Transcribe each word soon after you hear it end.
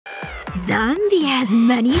Zombie has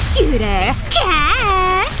money shooter.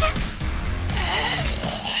 Cash!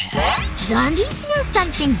 Zombie smells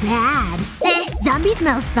something bad. Zombie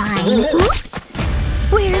smells fine. Oops!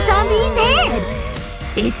 Where's Zombie's head?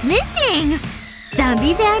 It's missing!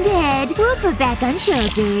 Zombie found head. We'll put back on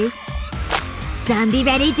shoulders. Zombie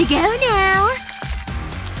ready to go now.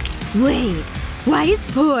 Wait. Why is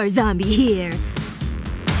poor Zombie here?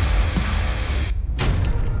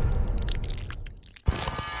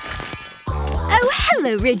 Oh,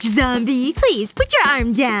 hello, rich Zombie. Please, put your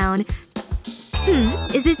arm down.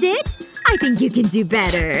 Is this it? I think you can do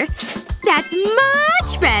better. That's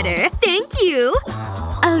much better. Thank you.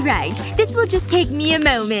 Alright, this will just take me a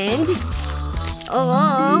moment.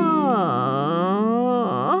 Oh.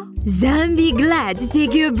 Zombie glad to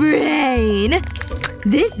take your brain.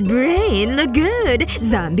 This brain look good.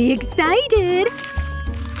 Zombie excited.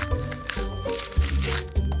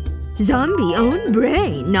 Zombie own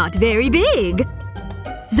brain, not very big.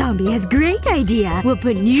 Zombie has great idea. We'll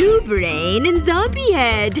put new brain in Zombie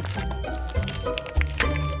head.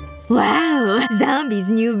 Wow, Zombie's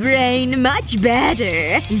new brain much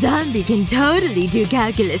better. Zombie can totally do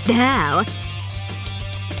calculus now.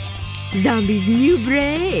 Zombie's new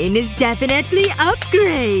brain is definitely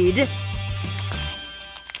upgrade.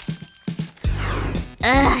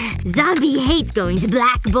 Ugh, Zombie hates going to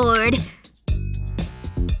blackboard.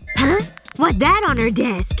 Huh? What that on her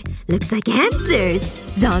desk? Looks like answers.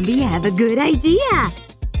 Zombie have a good idea.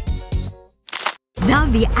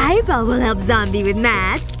 Zombie eyeball will help Zombie with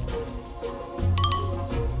math.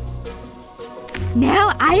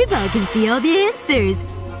 Now eyeball can see all the answers.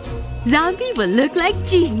 Zombie will look like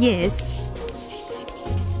genius.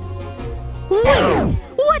 Wait!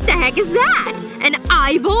 What the heck is that? An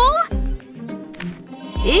eyeball?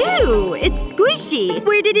 Ew! It's squishy.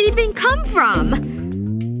 Where did it even come from?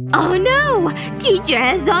 Oh no! Teacher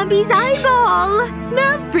has Zombie's eyeball!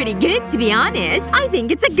 Smells pretty good, to be honest. I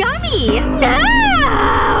think it's a gummy!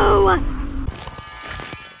 No!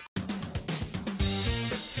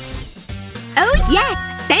 Oh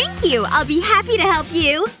yes! Thank you! I'll be happy to help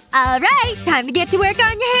you. Alright, time to get to work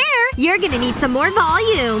on your hair. You're gonna need some more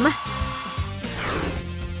volume.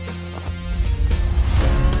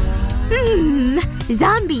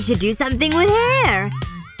 Zombie should do something with hair.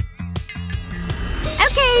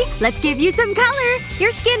 Okay, let's give you some color.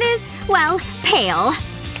 Your skin is, well, pale.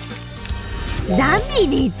 Zombie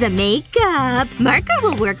needs some makeup. Marker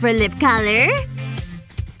will work for lip color.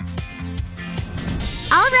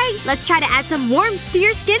 Alright, let's try to add some warmth to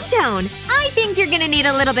your skin tone. I think you're gonna need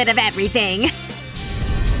a little bit of everything.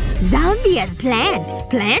 Zombie as plant.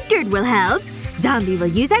 Planter will help. Zombie will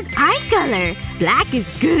use as eye color. Black is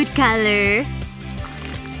good color.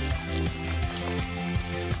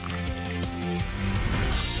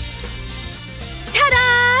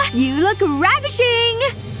 Ta-da! You look ravishing!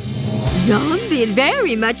 Zombie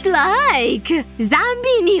very much like.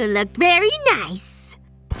 Zombie, you look very nice.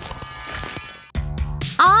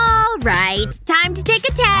 Alright, time to take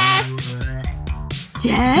a test.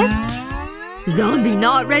 Test? Zombie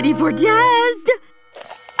not ready for test.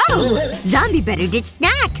 Oh! Zombie better ditch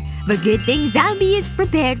snack. But good thing Zombie is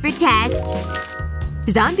prepared for test.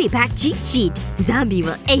 Zombie packed cheat sheet. Zombie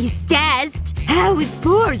will ace test. How is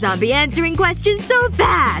poor Zombie answering questions so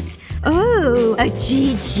fast? Oh, a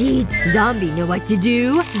cheat sheet. Zombie know what to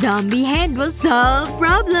do. Zombie hand will solve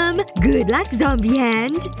problem. Good luck, Zombie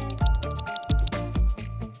hand.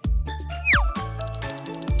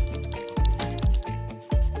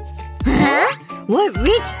 Huh? What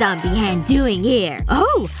rich Zombie hand doing here?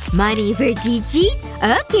 Oh, money for cheat sheet?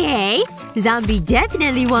 Okay. Zombie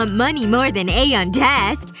definitely want money more than A on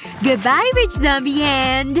test. Goodbye, rich Zombie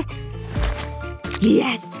hand.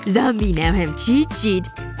 Yes! Zombie now have cheat sheet.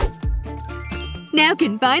 Now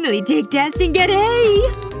can finally take test and get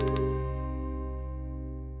A!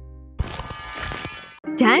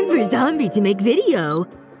 Time for Zombie to make video.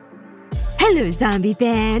 Hello, Zombie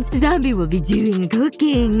fans. Zombie will be doing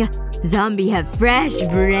cooking. Zombie have fresh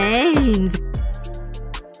brains.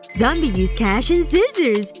 Zombie use cash and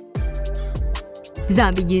scissors.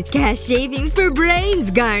 Zombie use cash shavings for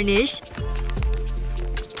brains garnish.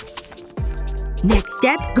 Next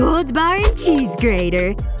step, gold bar and cheese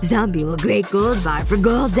grater. Zombie will grate gold bar for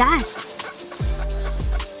gold dust.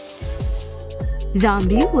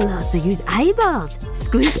 Zombie will also use eyeballs.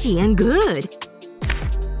 Squishy and good.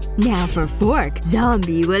 Now for fork.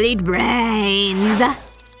 Zombie will eat brains.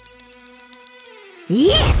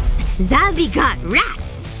 Yes! Zombie got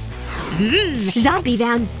rat! Zombie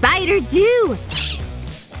found spider too!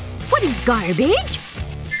 What is garbage?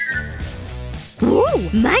 Ooh!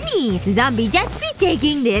 Money! Zombie just be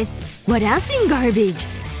taking this. What else in garbage?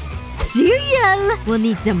 Cereal! We'll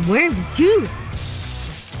need some worms, too.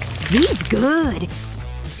 These good.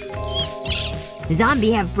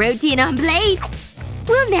 Zombie have protein on plates.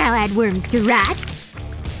 We'll now add worms to rat.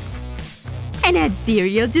 And add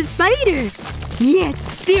cereal to spider. Yes!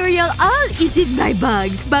 Cereal all eaten by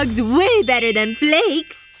bugs. Bugs way better than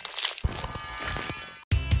flakes.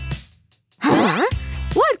 Huh?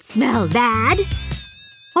 What smell bad?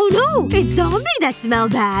 Oh no! It's Zombie that smell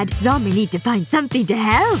bad. Zombie need to find something to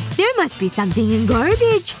help. There must be something in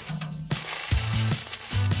garbage.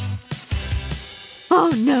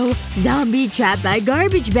 Oh no! Zombie trapped by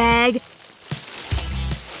garbage bag.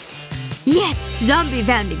 Yes! Zombie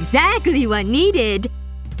found exactly what needed.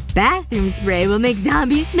 Bathroom spray will make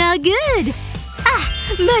Zombie smell good. Ah!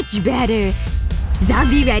 Much better.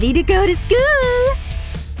 Zombie ready to go to school.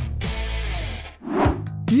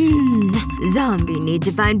 Zombie need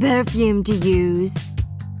to find perfume to use.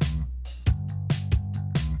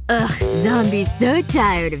 Ugh, Zombie's so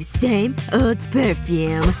tired of same old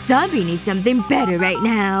perfume. Zombie needs something better right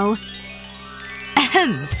now.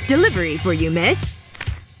 Ahem. Delivery for you, miss.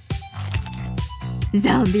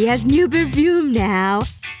 Zombie has new perfume now.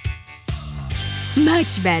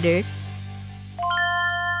 Much better.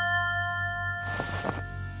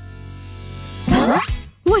 Huh?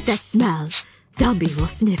 What that smell? Zombie will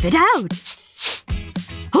sniff it out.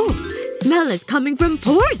 Oh! Smell is coming from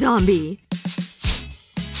poor Zombie.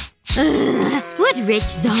 What rich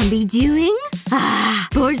Zombie doing? Ah,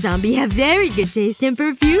 poor Zombie have very good taste in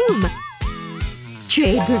perfume.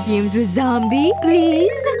 Trade perfumes with Zombie,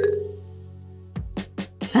 please?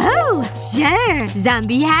 Oh, sure.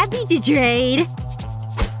 Zombie happy to trade.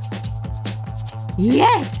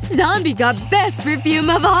 Yes! Zombie got best perfume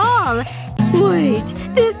of all! Wait,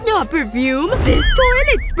 this not perfume. This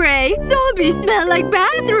toilet spray. Zombie smell like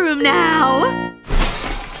bathroom now.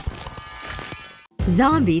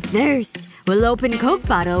 Zombie thirst. Will open Coke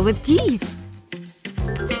bottle with teeth.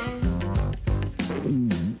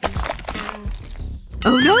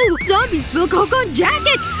 Oh no! Zombie spilled Coke on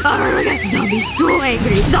jacket! Arrgh! Zombie's so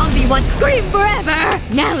angry. Zombie wants scream forever!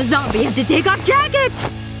 Now Zombie have to take off jacket!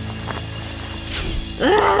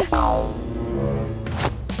 Ugh.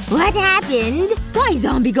 What happened? Why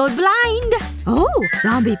Zombie go blind? Oh,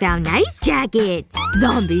 Zombie found nice jacket.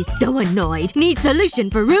 Zombie's so annoyed. Need solution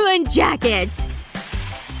for ruined jacket.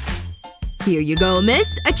 Here you go,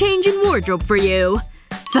 miss. A change in wardrobe for you.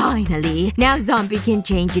 Finally. Now Zombie can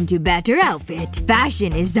change into better outfit.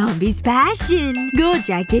 Fashion is Zombie's passion. Gold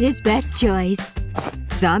jacket is best choice.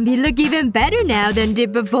 Zombie look even better now than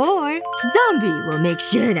did before. Zombie will make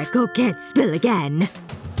sure that Coke can't spill again.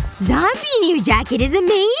 Zombie new jacket is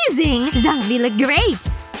amazing! Zombie look great!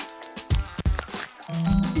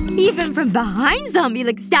 Even from behind Zombie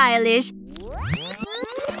looks stylish.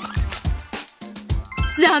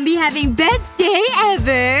 Zombie having best day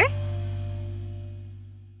ever!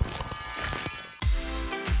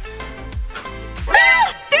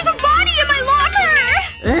 Ah! There's a body in my locker!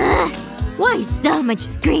 Ugh! Why so much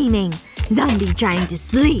screaming? Zombie trying to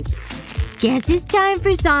sleep. Guess it's time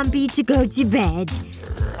for Zombie to go to bed.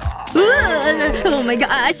 Oh my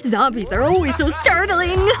gosh. Zombies are always so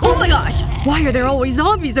startling. Oh my gosh. Why are there always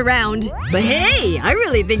zombies around? But hey, I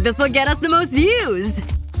really think this'll get us the most views.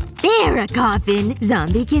 There, a coffin.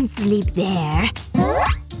 Zombie can sleep there.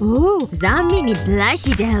 Ooh, Zombie need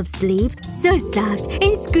plushie to help sleep. So soft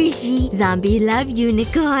and squishy. Zombie love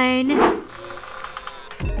unicorn.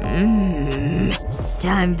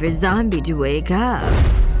 Time for Zombie to wake up.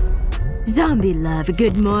 Zombie love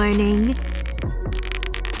good morning.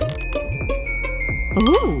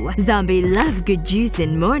 Oh, Zombie love good juice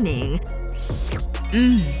in morning.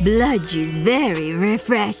 Blood juice very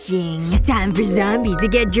refreshing. Time for Zombie to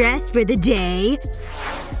get dressed for the day.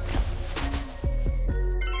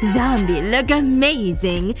 Zombie look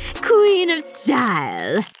amazing. Queen of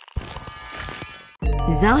style.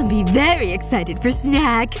 Zombie very excited for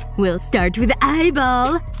snack. We'll start with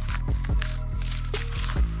eyeball.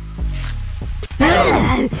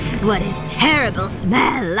 What is terrible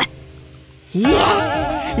smell?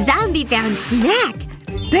 Yes! Zombie found snack!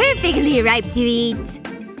 Perfectly ripe to eat.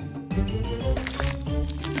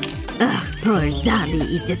 Ugh, poor Zombie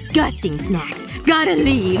eat disgusting snacks. Gotta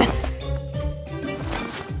leave.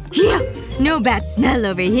 Phew! No bad smell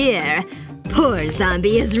over here. Poor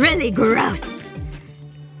Zombie is really gross.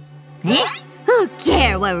 Who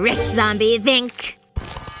care what rich Zombie think?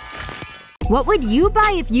 What would you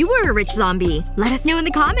buy if you were a rich zombie? Let us know in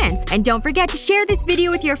the comments. And don't forget to share this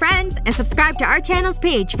video with your friends and subscribe to our channel's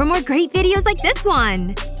page for more great videos like this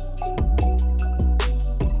one.